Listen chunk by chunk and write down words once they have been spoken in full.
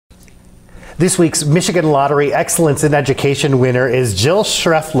This week's Michigan Lottery Excellence in Education winner is Gier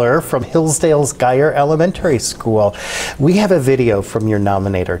Shreffler from Hillsdale's Gier Elementary School. We have a video from your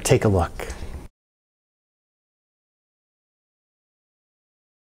nominator. Take a look.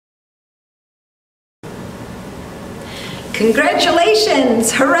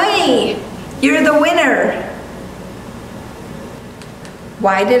 Congratulations! Hooray! You're the winner!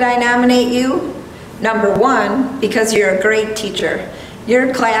 Why did I nominate you? Number one, because you're a great teacher.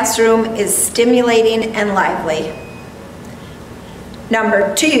 Your classroom is stimulating and lively.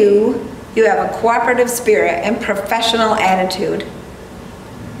 Number two, you have a cooperative spirit and professional attitude.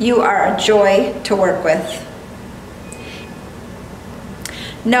 You are a joy to work with.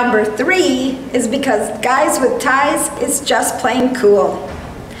 Number three is because Guys with Ties is just plain cool.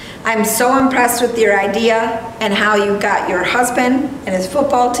 I'm so impressed with your idea and how you got your husband and his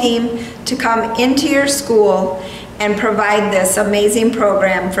football team to come into your school and provide this amazing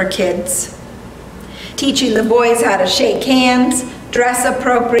program for kids. Teaching the boys how to shake hands, dress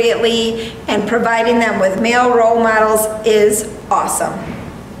appropriately, and providing them with male role models is awesome.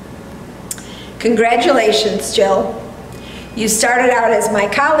 Congratulations, Jill. You started out as my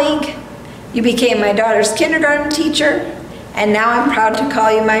colleague, you became my daughter's kindergarten teacher, and now I'm proud to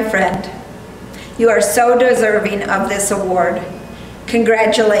call you my friend. You are so deserving of this award.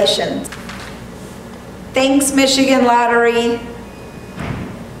 Congratulations. Thanks, Michigan Lottery.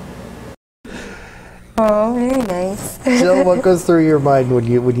 Oh, very nice. Jill, what goes through your mind when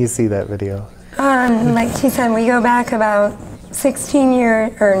you see that video? Like she said, we go back about 13 years.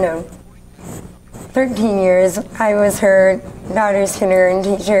 I was her daughter's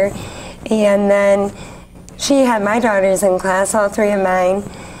kindergarten teacher, and then she had my daughters in class, all three of mine,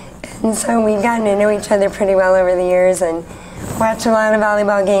 and so we've gotten to know each other pretty well over the years and watched a lot of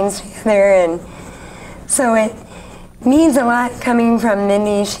volleyball games together, and so it means a lot coming from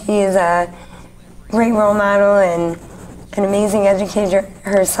Mindy. She is a great role model and an amazing educator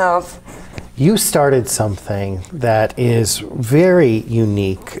herself. You started something that is very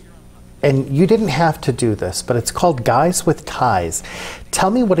unique, and you didn't have to do this, but it's called Guys with Ties. Tell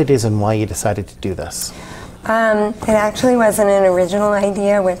me what it is and why you decided to do this. It actually wasn't an original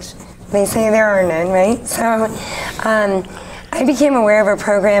idea, which they say there are none, right? So I became aware of a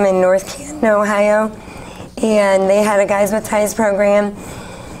program in North Canton, Ohio, and they had a Guys with Ties program,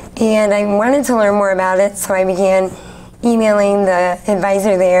 and I wanted to learn more about it, so I began emailing the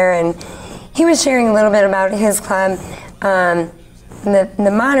advisor there, and he was sharing a little bit about his club.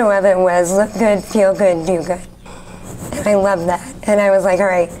 The motto of it was, look good, feel good, do good. And I loved that, and I was like, all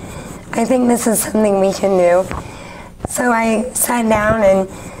right, I think this is something we can do. So I sat down and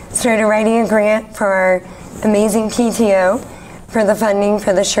started writing a grant for our amazing PTO for the funding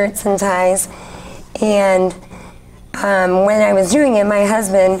for the shirts and ties. And when I was doing it, my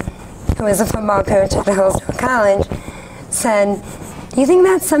husband, who was a football coach at the Hillsdale College, said, do you think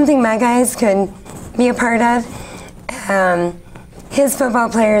that's something my guys could be a part of? His football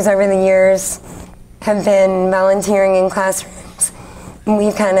players over the years have been volunteering in classrooms. And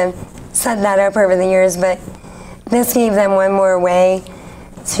we've kind of set that up over the years, but this gave them one more way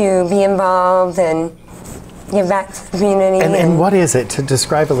to be involved and give back to the community. And what is it? To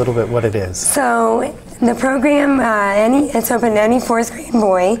describe a little bit what it is. So the program, it's open to any fourth grade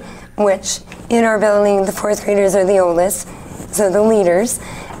boy, which in our building the fourth graders are the oldest, so the leaders.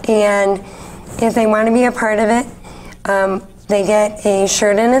 And if they want to be a part of it, they get a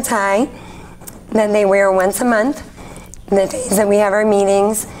shirt and a tie that they wear once a month, the days that we have our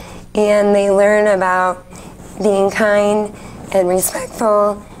meetings, and they learn about being kind and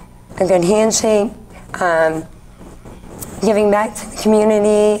respectful, a good handshake, giving back to the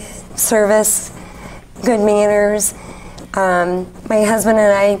community, service, good manners. My husband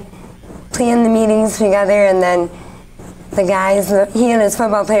and I plan the meetings together, and then the guys, he and his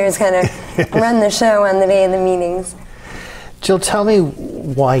football players kind of run the show on the day of the meetings. Jill, tell me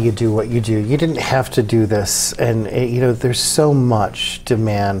why you do what you do. You didn't have to do this, and there's so much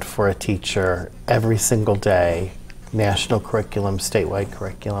demand for a teacher every single day, national curriculum, statewide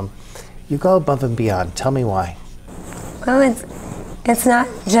curriculum. You go above and beyond. Tell me why. Well, it's not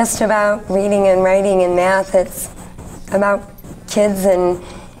just about reading and writing and math. It's about kids and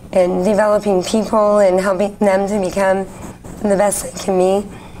developing people and helping them to become the best they can be.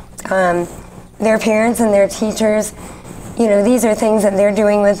 Their parents and their teachers, these are things that they're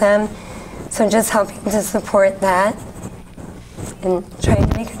doing with them. So just helping to support that and trying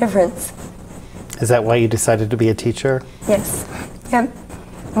to make a difference. Is that why you decided to be a teacher? Yes. Yep.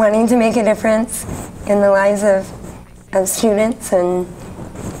 Wanting to make a difference in the lives of students, and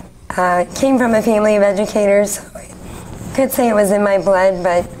came from a family of educators, so I could say it was in my blood,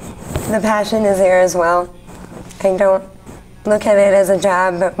 but the passion is there as well. I don't look at it as a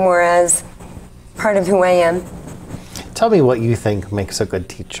job, but more as part of who I am. Tell me what you think makes a good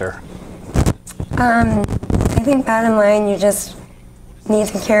teacher. I think bottom line, you just need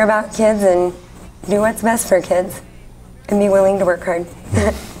to care about kids and do what's best for kids and be willing to work hard.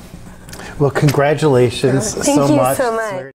 Well, congratulations Thank so you much. so much.